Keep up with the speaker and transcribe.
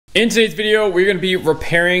In today's video, we're going to be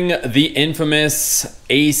repairing the infamous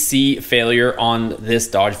AC failure on this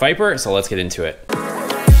Dodge Viper, so let's get into it.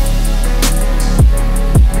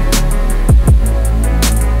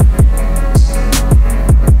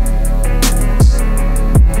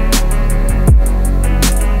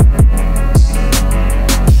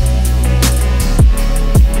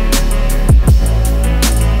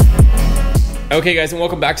 Okay guys, and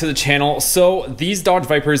welcome back to the channel. So these Dodge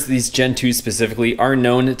Vipers, these Gen 2 specifically, are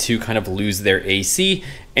known to kind of lose their AC,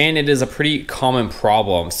 and it is a pretty common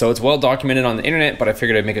problem. So it's well documented on the internet, but I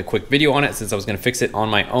figured I'd make a quick video on it since I was gonna fix it on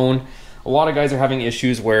my own. A lot of guys are having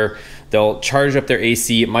issues where they'll charge up their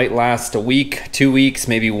AC. It might last a week, 2 weeks,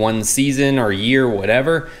 maybe one season or a year,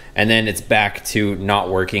 whatever, and then it's back to not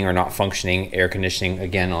working or not functioning air conditioning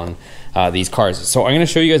again on these cars. So I'm gonna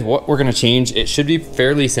show you guys what we're gonna change. It should be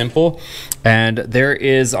fairly simple. And there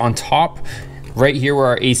is on top, right here where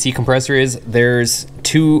our AC compressor is, there's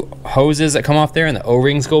two hoses that come off there and the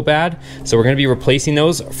O-rings go bad. So we're gonna be replacing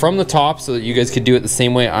those from the top so that you guys could do it the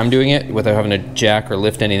same way I'm doing it without having to jack or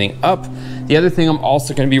lift anything up. The other thing I'm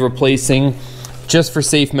also gonna be replacing, just for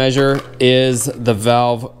safe measure, is the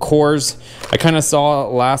valve cores. I kind of saw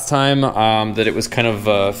last time that it was kind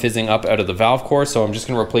of fizzing up out of the valve core, so I'm just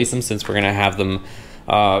gonna replace them since we're gonna have them,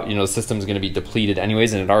 you know, the system's gonna be depleted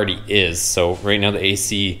anyways, and it already is. So right now the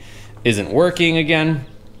AC isn't working again.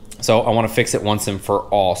 So I wanna fix it once and for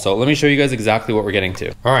all. So let me show you guys exactly what we're getting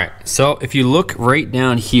to. All right, so if you look right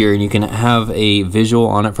down here, and you can have a visual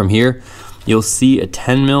on it from here, you'll see a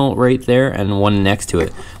 10 mil right there and one next to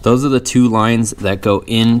it. Those are the two lines that go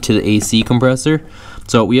into the AC compressor.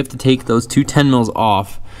 So we have to take those two 10 mils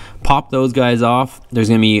off, pop those guys off. There's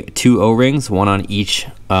gonna be two O-rings, one on each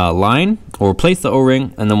line. We'll replace the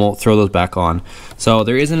O-ring and then we'll throw those back on. So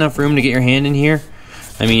there is enough room to get your hand in here.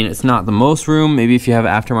 I mean, it's not the most room. Maybe if you have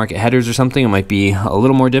aftermarket headers or something, it might be a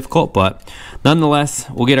little more difficult, but nonetheless,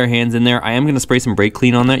 we'll get our hands in there. I am gonna spray some brake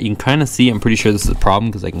clean on that. You can kind of see, I'm pretty sure this is a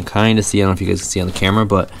problem because I can kind of see, I don't know if you guys can see on the camera,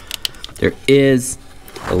 but there is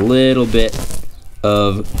a little bit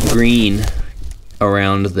of green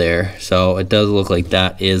around there. So it does look like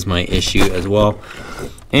that is my issue as well.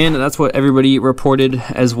 And that's what everybody reported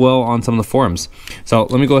as well on some of the forums. So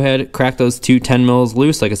let me go ahead, crack those two 10 mils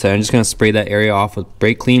loose. Like I said, I'm just gonna spray that area off with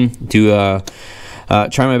brake clean. Try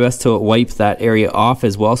my best to wipe that area off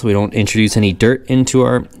as well so we don't introduce any dirt into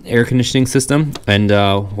our air conditioning system, and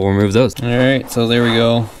we'll remove those. All right, so there we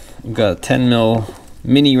go. We've got a 10 mil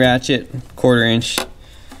mini ratchet, 1/4 inch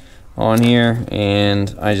on here,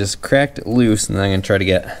 and I just cracked it loose, and then I'm gonna try to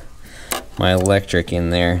get my electric in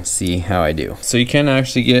there, see how I do. So you can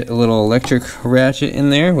actually get a little electric ratchet in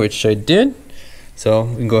there, which I did. So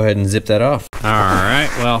we can go ahead and zip that off. All right,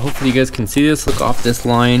 well, hopefully you guys can see this. Look off this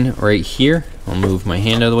line right here. I'll move my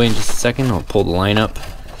hand out of the way in just a second. I'll pull the line up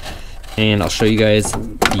and I'll show you guys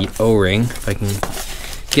the O-ring if I can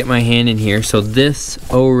get my hand in here. So this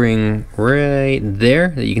O-ring right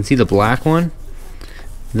there, that you can see the black one,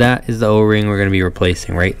 that is the O-ring we're going to be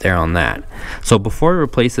replacing right there on that. So before we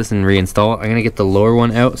replace this and reinstall it, I'm going to get the lower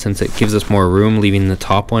one out since it gives us more room, leaving the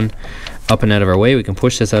top one up and out of our way. We can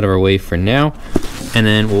push this out of our way for now, and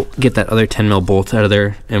then we'll get that other 10 mil bolt out of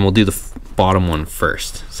there, and we'll do the bottom one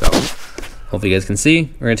first. So hopefully you guys can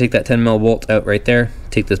see. We're going to take that 10 mil bolt out right there,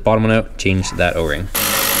 take this bottom one out, change that O-ring.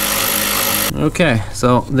 Okay,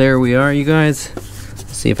 so there we are, you guys.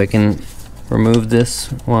 Let's see if I can remove this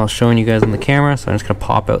while showing you guys on the camera. So I'm just gonna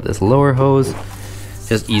pop out this lower hose.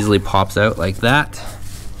 Just easily pops out like that.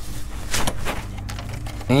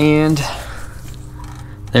 And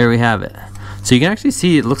there we have it. So you can actually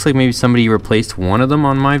see it looks like maybe somebody replaced one of them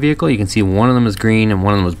on my vehicle. You can see one of them is green and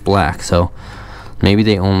one of them was black. So maybe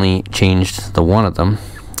they only changed the one of them.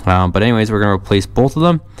 But anyways, we're gonna replace both of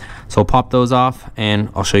them. So I'll pop those off and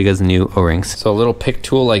I'll show you guys the new O-rings. So a little pick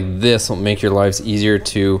tool like this will make your lives easier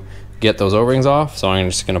to get those O-rings off. So I'm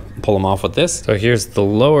just gonna pull them off with this. So here's the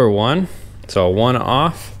lower one. So one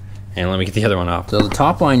off, and let me get the other one off. So the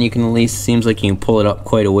top line, you can at least, seems like you can pull it up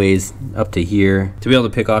quite a ways up to here to be able to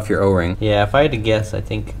pick off your O-ring. Yeah, if I had to guess, I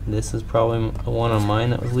think this is probably the one on mine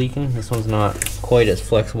that was leaking. This one's not quite as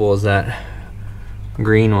flexible as that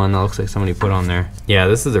green one that looks like somebody put on there. Yeah,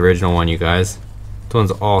 this is the original one, you guys. This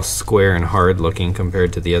one's all square and hard looking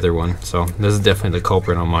compared to the other one. So this is definitely the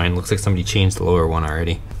culprit on mine. Looks like somebody changed the lower one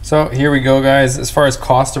already. So here we go, guys. As far as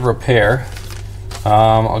cost of repair,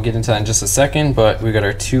 I'll get into that in just a second, but we got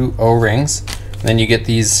our two O-rings. Then you get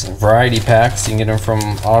these variety packs. You can get them from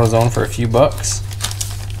AutoZone for a few bucks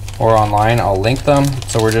or online. I'll link them.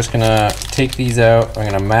 So we're just gonna take these out. I'm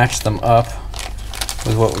gonna match them up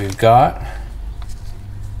with what we've got.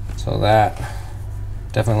 So that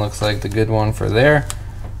definitely looks like the good one for there.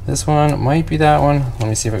 This one might be that one. Let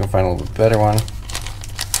me see if I can find a little bit better one.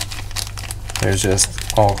 There's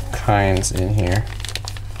just all kinds in here.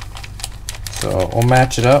 So we'll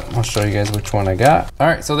match it up. I'll show you guys which one I got. All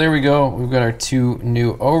right, so there we go. We've got our two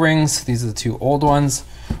new O-rings. These are the two old ones.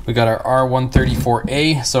 We got our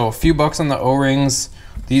R134A. So a few bucks on the O-rings.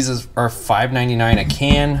 These are $5.99 a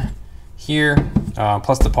can here,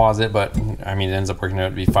 plus deposit, but I mean, it ends up working out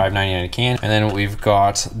to be $5.99 a can. And then we've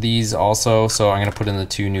got these also. So I'm gonna put in the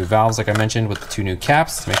two new valves, like I mentioned, with the two new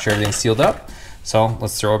caps to make sure everything's sealed up. So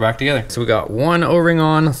let's throw it back together. So we got one O-ring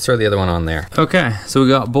on, let's throw the other one on there. Okay, so we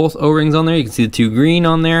got both O-rings on there. You can see the two green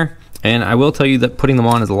on there. And I will tell you that putting them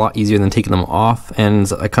on is a lot easier than taking them off.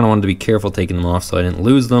 And I kind of wanted to be careful taking them off so I didn't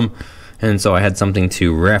lose them. And so I had something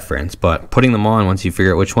to reference. But putting them on, once you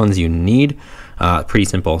figure out which ones you need, pretty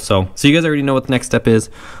simple. So you guys already know what the next step is.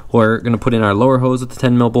 We're gonna put in our lower hose with the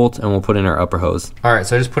 10 mil bolts, and we'll put in our upper hose. All right,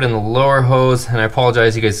 so I just put in the lower hose, and I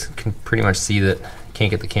apologize, you guys can pretty much see that can't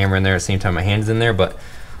get the camera in there at the same time my hand's in there, but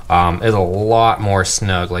it's a lot more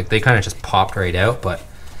snug. Like, they kind of just popped right out, but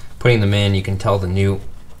putting them in, you can tell the new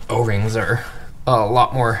O-rings are a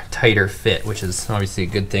lot more tighter fit, which is obviously a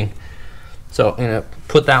good thing. So I'm gonna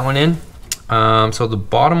put that one in. So the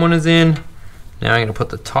bottom one is in. Now I'm gonna put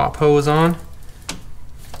the top hose on,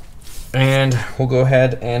 and we'll go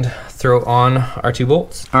ahead and throw on our two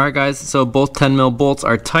bolts. All right, guys, so both 10 mil bolts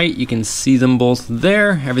are tight. You can see them both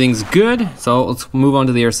there. Everything's good. So let's move on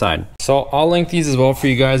to the other side. So I'll link these as well for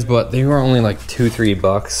you guys, but they were only like $2-3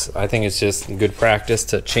 bucks. I think it's just good practice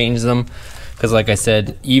to change them. Because like I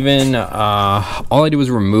said, even all I did was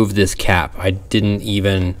remove this cap. I didn't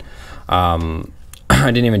even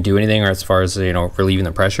do anything, or as far as, you know, relieving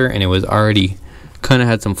the pressure, and it was already kind of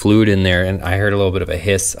had some fluid in there, and I heard a little bit of a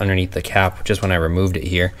hiss underneath the cap just when I removed it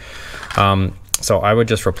here. So I would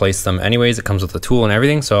just replace them anyways. It comes with the tool and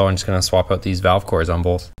everything, so I'm just gonna swap out these valve cores on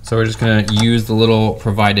both. So we're just gonna use the little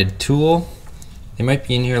provided tool. They might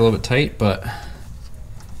be in here a little bit tight, but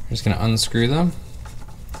I'm just gonna unscrew them.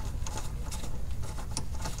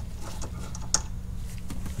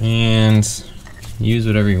 And use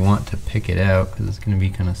whatever you want to pick it out, because it's gonna be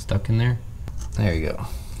kind of stuck in there. There you go.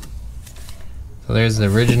 So there's the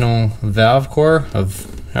original valve core of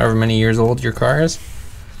however many years old your car is.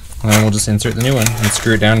 And then we'll just insert the new one and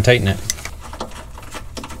screw it down and tighten it.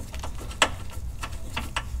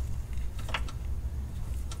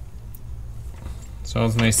 So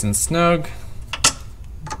it's nice and snug.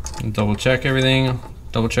 And double check everything,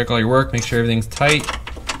 double check all your work, make sure everything's tight.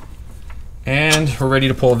 And we're ready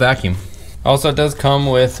to pull a vacuum. Also, it does come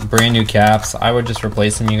with brand new caps. I would just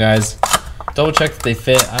replace them, you guys. Double check that they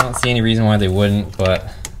fit. I don't see any reason why they wouldn't,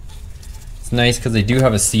 but it's nice because they do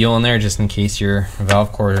have a seal in there just in case your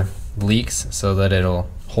valve core leaks, so that it'll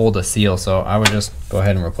hold a seal. So I would just go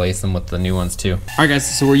ahead and replace them with the new ones too. All right,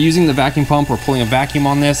 guys, so we're using the vacuum pump. We're pulling a vacuum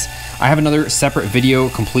on this. I have another separate video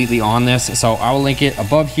completely on this, so I will link it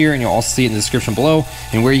above here, and you'll also see it in the description below,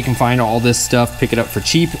 and where you can find all this stuff, pick it up for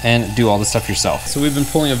cheap, and do all this stuff yourself. So we've been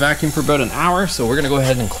pulling a vacuum for about an hour, so we're gonna go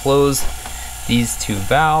ahead and close these two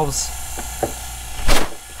valves.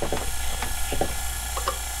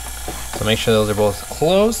 So make sure those are both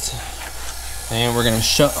closed. And we're gonna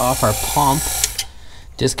shut off our pump,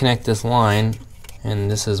 disconnect this line,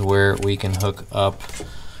 and this is where we can hook up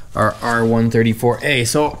our R134A.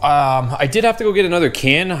 So I did have to go get another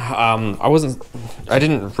can. I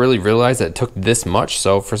didn't really realize that it took this much.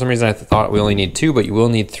 So for some reason I thought we only need 2, but you will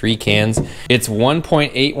need 3 cans. It's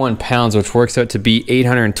 1.81 pounds, which works out to be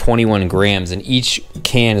 821 grams, and each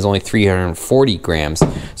can is only 340 grams.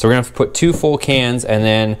 So we're gonna have to put 2 full cans and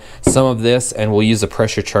then some of this, and we'll use the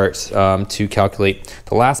pressure charts to calculate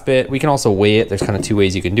the last bit. We can also weigh it. There's kind of 2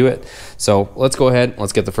 ways you can do it. So let's go ahead,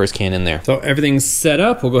 let's get the first can in there. So everything's set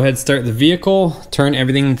up. We'll go ahead and start the vehicle, turn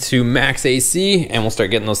everything to max AC, and we'll start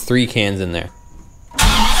getting those 3 cans in there.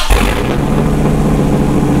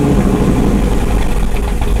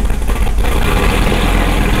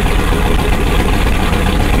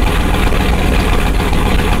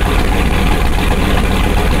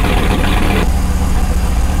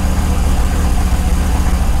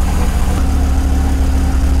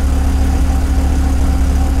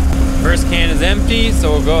 First can is empty,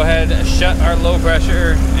 so we'll go ahead and shut our low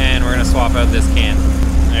pressure, and we're gonna swap out this can.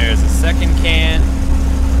 There's a second can.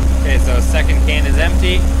 Okay, so second can is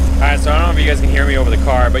empty. All right, so I don't know if you guys can hear me over the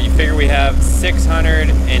car, but you figure we have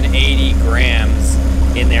 680 grams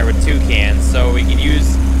in there with 2 cans. So we can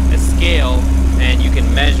use a scale, and you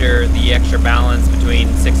can measure the extra balance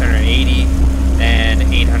between 680 and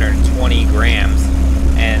 820 grams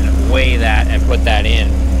and weigh that and put that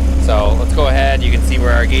in. So let's go ahead. You can see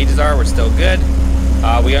where our gauges are. We're still good.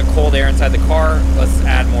 We got cold air inside the car. Let's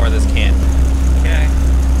add more of this can. Okay.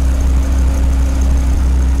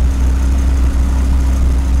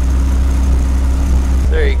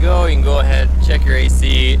 There you go. You can go ahead, check your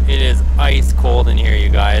AC. It is ice cold in here, you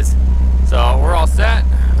guys. So we're all set.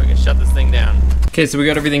 We can shut this thing down. Okay, so we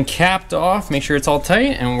got everything capped off. Make sure it's all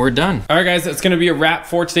tight and we're done. All right, guys, that's gonna be a wrap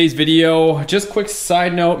for today's video. Just quick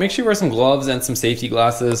side note, make sure you wear some gloves and some safety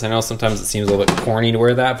glasses. I know sometimes it seems a little bit corny to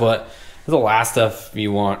wear that, but the last stuff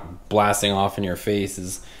you want blasting off in your face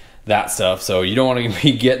is that stuff. So you don't want to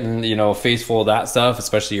be getting, you know, a face full of that stuff,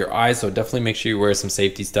 especially your eyes. So definitely make sure you wear some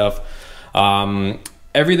safety stuff.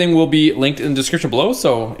 Everything will be linked in the description below.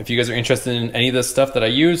 So if you guys are interested in any of the stuff that I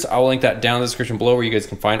use, I'll link that down in the description below where you guys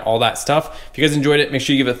can find all that stuff. If you guys enjoyed it, make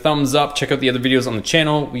sure you give it a thumbs up. Check out the other videos on the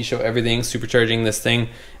channel. We show everything, supercharging this thing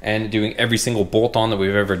and doing every single bolt on that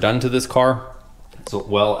we've ever done to this car, as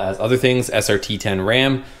well as other things, SRT10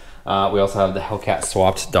 Ram. We also have the Hellcat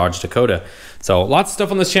swapped Dodge Dakota. So lots of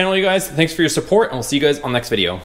stuff on this channel, you guys. Thanks for your support, and we'll see you guys on the next video.